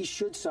 He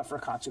should suffer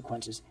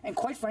consequences. And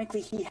quite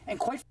frankly, he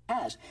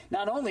has,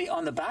 not only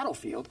on the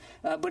battlefield,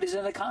 but as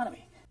an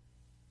economy.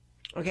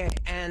 Okay,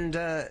 and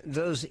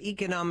those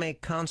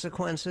economic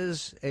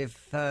consequences,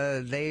 if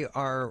they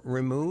are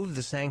removed,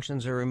 the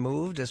sanctions are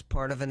removed as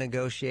part of a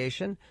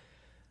negotiation,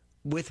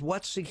 with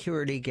what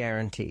security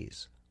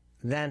guarantees?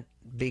 That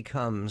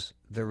becomes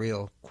the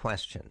real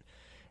question.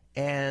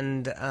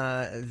 And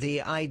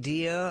the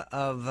idea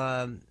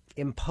of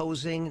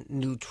imposing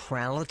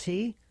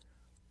neutrality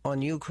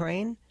on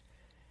Ukraine,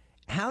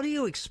 how do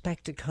you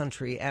expect a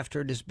country,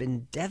 after it has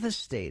been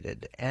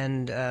devastated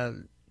and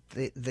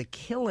the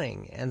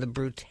killing and the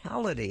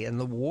brutality and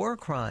the war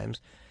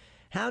crimes,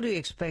 how do you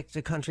expect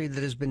a country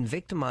that has been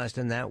victimized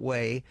in that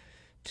way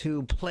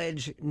to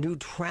pledge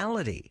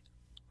neutrality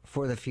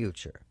for the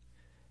future?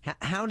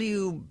 How do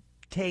you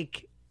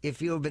take,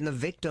 if you have been the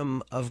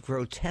victim of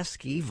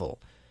grotesque evil,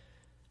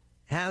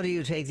 how do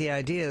you take the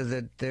idea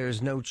that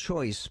there's no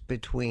choice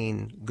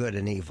between good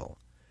and evil?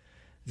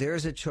 There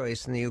is a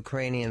choice, and the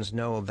Ukrainians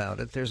know about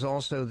it. There's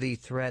also the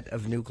threat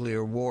of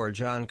nuclear war.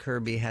 John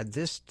Kirby had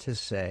this to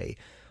say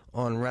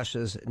on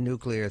Russia's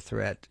nuclear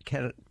threat.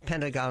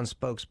 Pentagon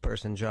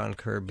spokesperson John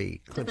Kirby,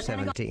 clip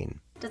 17.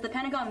 Does the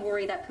Pentagon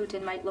worry that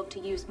Putin might look to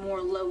use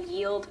more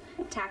low-yield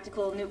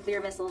tactical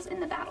nuclear missiles in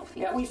the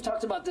battlefield? Yeah, we've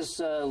talked about this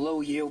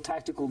low-yield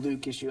tactical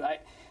nuke issue.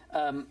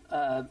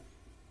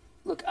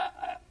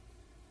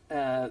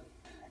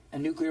 A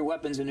nuclear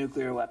weapon's a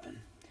nuclear weapon.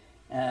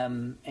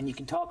 And you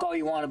can talk all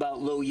you want about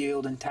low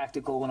yield and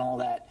tactical and all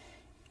that.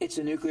 It's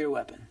a nuclear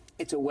weapon.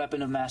 It's a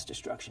weapon of mass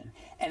destruction.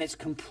 And it's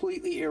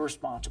completely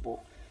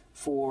irresponsible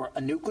for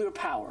a nuclear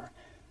power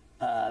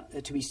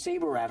to be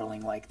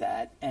saber-rattling like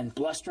that and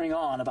blustering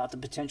on about the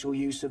potential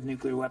use of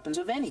nuclear weapons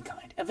of any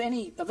kind, of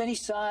any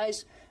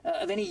size,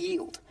 of any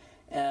yield.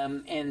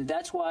 And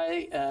that's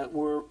why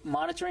we're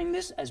monitoring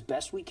this as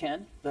best we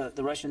can,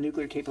 the Russian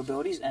nuclear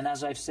capabilities. And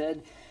as I've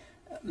said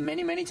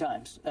many, many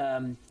times,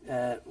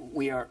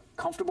 we are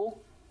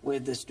comfortable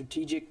with the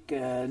strategic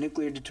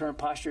nuclear deterrent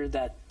posture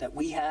that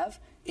we have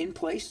in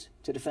place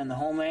to defend the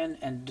homeland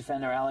and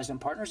defend our allies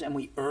and partners. And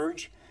we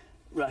urge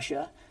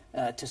Russia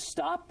to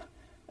stop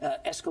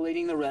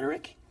escalating the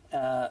rhetoric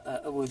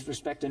with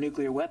respect to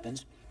nuclear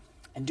weapons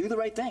and do the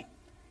right thing,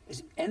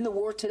 is end the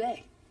war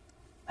today.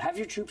 Have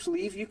your troops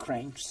leave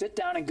Ukraine, sit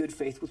down in good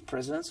faith with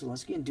President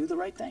Zelensky and do the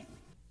right thing.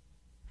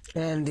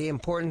 And the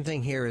important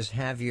thing here is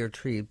have your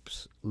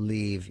troops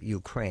leave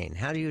Ukraine.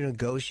 How do you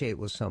negotiate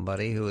with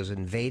somebody who has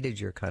invaded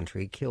your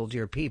country, killed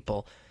your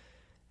people,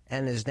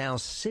 and is now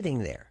sitting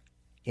there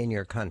in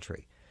your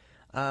country?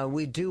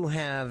 We do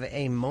have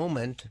a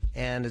moment,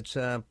 and it's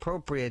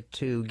appropriate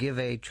to give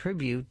a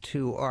tribute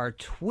to our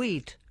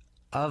tweet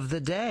of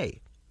the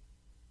day.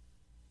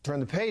 Turn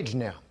the page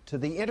now to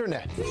the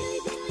internet.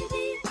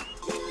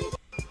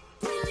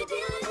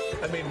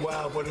 I mean,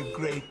 wow, what a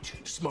great,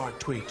 smart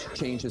tweet.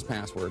 Changed his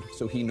password,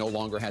 so he no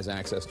longer has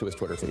access to his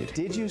Twitter feed.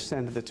 Did you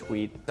send the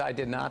tweet? I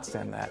did not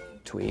send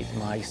that tweet.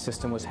 My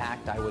system was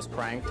hacked. I was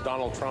pranked.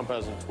 Donald Trump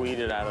hasn't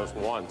tweeted at us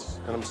once,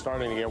 and I'm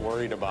starting to get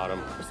worried about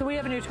him. So we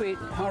have a new tweet.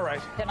 All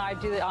right. Can I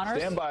do the honors?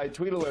 Stand by.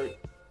 Tweet alert.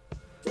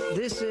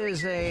 This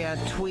is a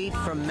tweet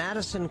from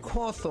Madison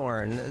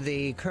Cawthorn,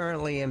 the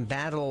currently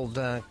embattled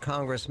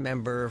Congress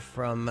member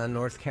from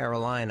North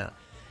Carolina.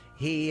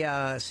 He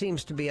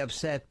seems to be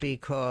upset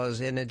because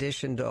in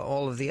addition to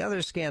all of the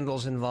other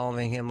scandals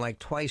involving him, like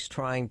twice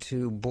trying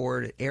to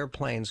board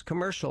airplanes,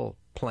 commercial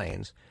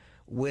planes,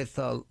 with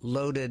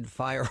loaded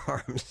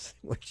firearms,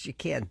 which you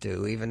can't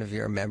do even if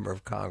you're a member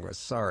of Congress.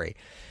 Sorry.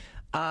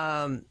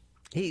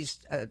 He's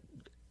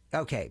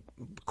okay.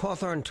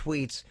 Cawthorn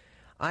tweets,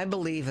 I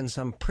believe in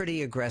some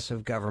pretty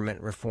aggressive government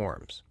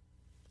reforms.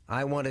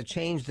 I want to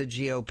change the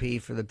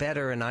GOP for the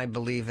better, and I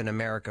believe in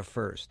America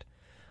first.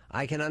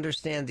 I can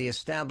understand the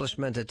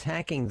establishment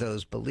attacking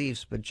those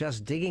beliefs, but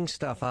just digging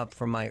stuff up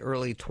from my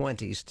early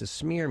 20s to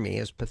smear me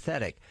is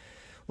pathetic.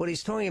 What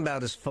he's talking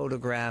about is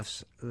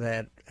photographs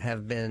that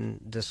have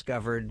been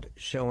discovered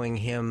showing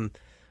him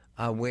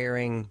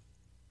wearing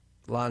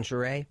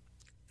lingerie,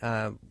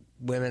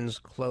 women's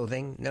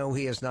clothing. No,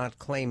 he is not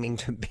claiming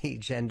to be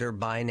gender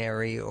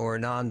binary or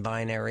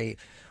non-binary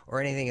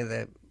or anything of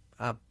the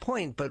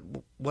point, but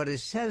what it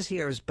says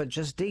here is, but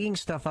just digging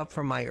stuff up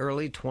from my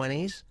early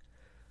 20s.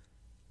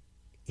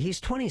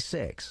 He's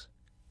 26.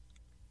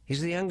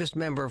 He's the youngest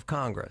member of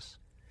Congress.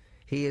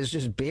 He is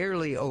just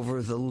barely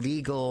over the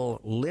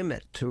legal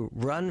limit to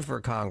run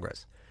for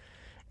Congress.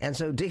 And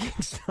so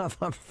digging stuff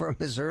up from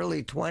his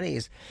early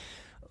 20s,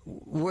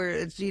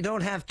 where you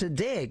don't have to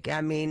dig.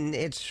 I mean,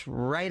 it's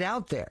right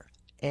out there.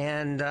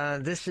 And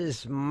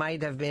this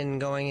might have been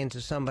going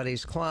into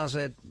somebody's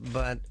closet,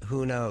 but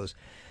who knows.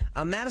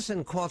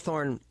 Madison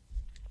Cawthorn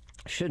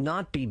should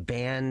not be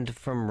banned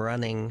from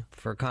running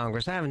for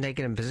Congress. I haven't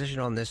taken a position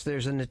on this.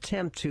 There's an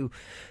attempt to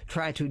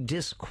try to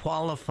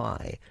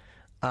disqualify,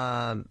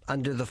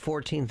 under the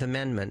 14th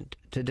Amendment,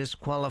 to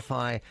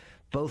disqualify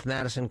both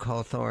Madison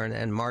Cawthorn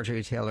and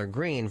Marjorie Taylor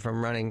Greene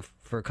from running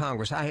for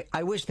Congress.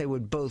 I wish they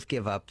would both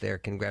give up their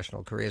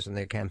congressional careers and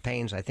their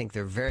campaigns. I think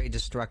they're very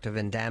destructive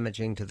and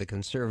damaging to the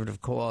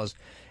conservative cause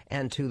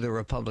and to the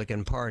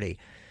Republican Party.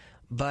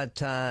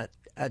 But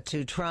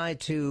to try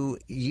to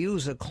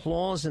use a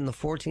clause in the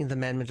 14th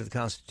Amendment of the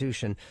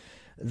Constitution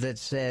that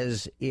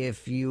says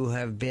if you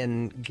have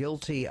been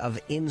guilty of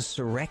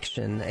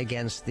insurrection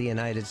against the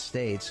United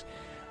States,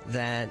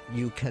 that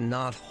you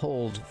cannot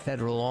hold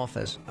federal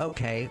office.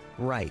 Okay,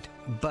 right.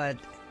 But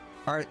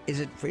is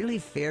it really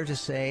fair to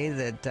say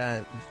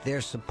that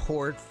their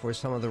support for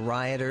some of the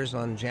rioters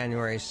on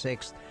January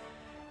 6th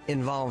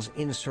involves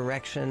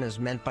insurrection as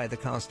meant by the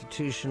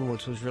Constitution,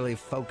 which was really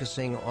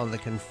focusing on the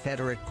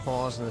Confederate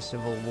cause in the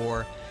Civil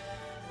War?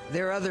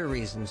 There are other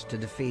reasons to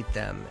defeat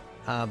them,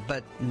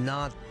 but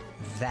not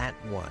that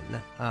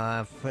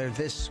one, for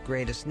this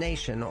greatest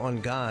nation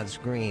on God's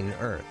green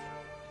earth.